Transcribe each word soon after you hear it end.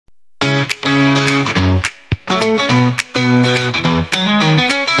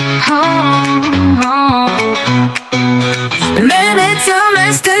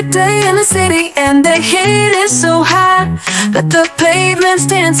every day in the city, and the heat is so hot that the pavement's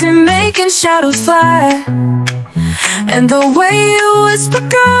dancing, making shadows fly. And the way you whisper,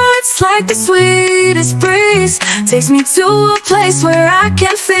 girl, it's like the sweetest breeze, takes me to a place where I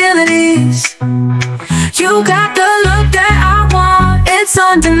can feel at ease. You got the look that I want, it's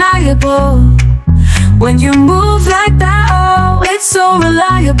undeniable. When you move like that, oh, it's so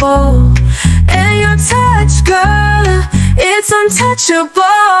reliable. And your touch, girl, it's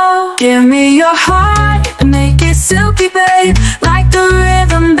untouchable. Give me your heart and make it silky, babe, like the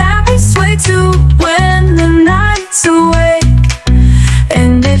rhythm that we sway to when the night's awake.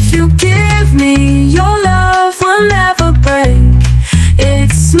 And if you give me your love, will never break.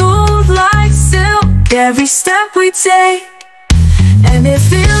 It's smooth like silk, every step we take. And it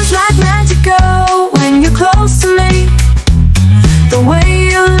feels like magical when you're close to me. The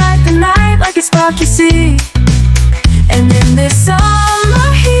way you light the night like a spark you see. And in this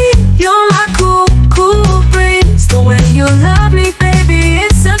summer heat, you're my cool, cool breeze. The way you love me, baby,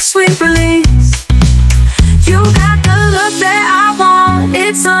 it's a sweet release. You got the look that I want,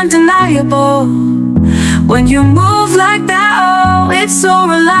 it's undeniable. When you move like that, oh, it's so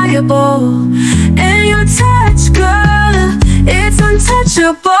reliable. And your touch, girl, it's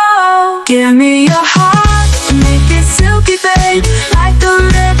untouchable. Give me your heart, make it silky, babe, like the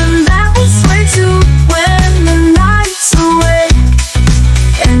rhythm that we sway to when the night's awake.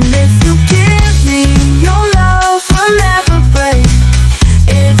 And if you give me your love, will never break.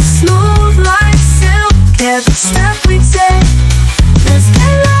 It's smooth like silk, every step we take. Let's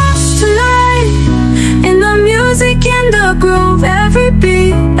get lost tonight in the music, in the groove, every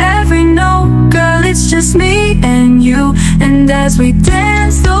beat, every note. Girl, it's just me and you, and as we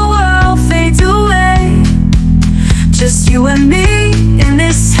dance, the world fades away. Just you and me in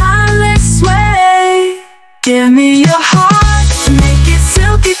this timeless way. Give me your heart, make it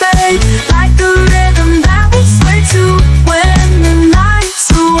silky, babe, like the rhythm that we sway to when the night's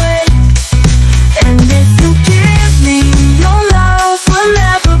awake. And if you give me your love, will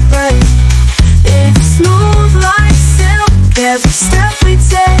never break. It's smooth like silk, every step we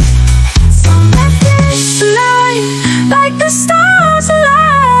take. So let's dance tonight, like the stars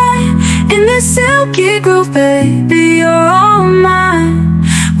align in this silky groove, baby, you're all mine.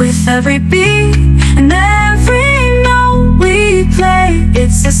 With every beat and every note we play,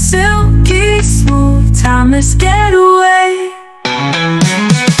 it's a silky smooth, timeless getaway.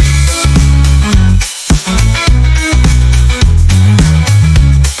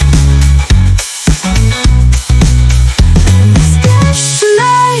 Let's dance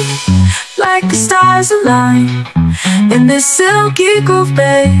tonight, like the stars align in this silky groove,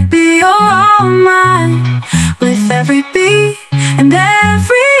 baby, you're all mine. With every beat and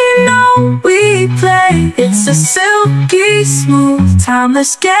every note we play, it's a silky smooth,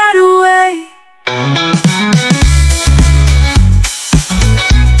 timeless getaway.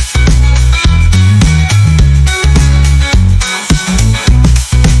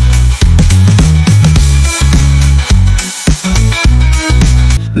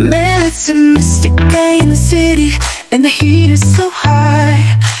 Man, it's a mystic day in the city, and the heat is so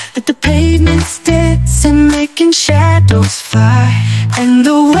high that the pavement's dancing, making shadows fly. And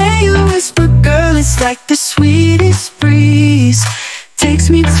the way you whisper, girl, it's like the sweetest breeze, takes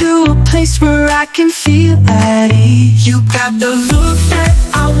me to a place where I can feel at ease. You got the look that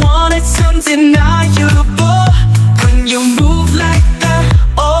I want, it's undeniable. When you move like that,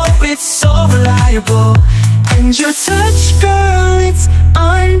 oh, it's so reliable. And your touch, girl, it's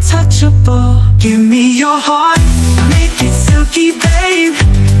untouchable. Give me your heart, make it silky, babe,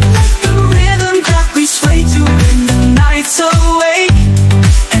 like the rhythm that we sway to when the night's awake.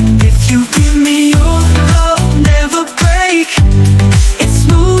 And if you give me your love, never break. It's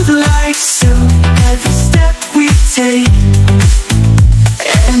smooth like silk, every step we take.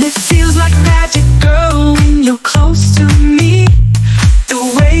 And it feels like magic, girl, when you're close to me. The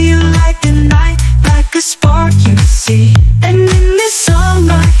way you light the night like a spark you see. And in this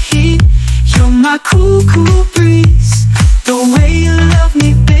summer heat, you're my cool, cool breeze. The way you love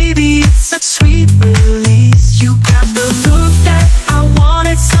me, baby, it's a sweet release. You got the look that I want,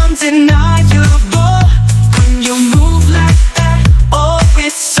 it's undeniable. When you move like that, oh,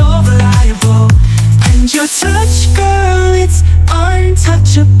 it's so reliable. And your touch, girl, it's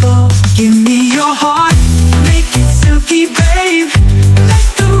untouchable. Give me your heart, make it silky, babe, like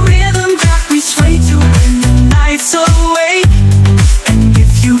the rhythm that we sway to when the night's awake. And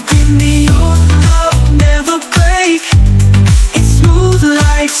if you give me your love, never break. It's smooth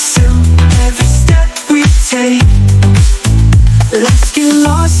like silk, every step we take. Let's get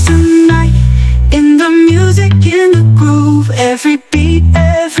lost tonight in the music, in the groove, every beat,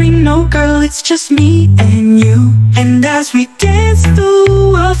 every it's just me and you. And as we dance,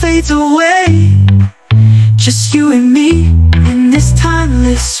 the world fades away. Just you and me in this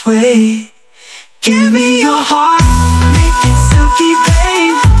timeless way. Give me your heart, make it silky,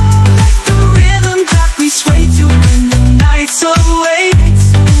 babe. Like the rhythm that we sway to when the night's away.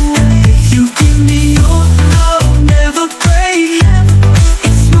 And if you give me your love, never break.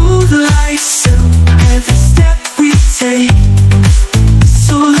 It's smooth like silk, every step we take.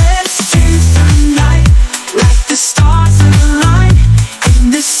 So let's dance tonight, like the stars align. In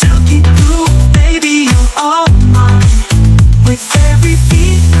this silky groove, baby, you're all mine. With every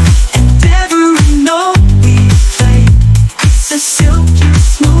beat and every note we play, it's a silky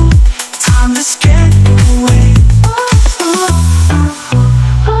smooth, timeless getaway.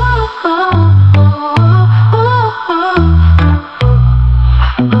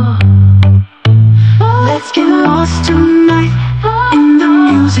 Let's get lost tonight in the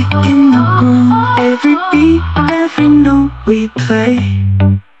music, in the groove. Every beat, every note we play,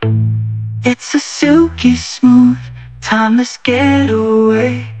 it's a silky smooth, timeless getaway.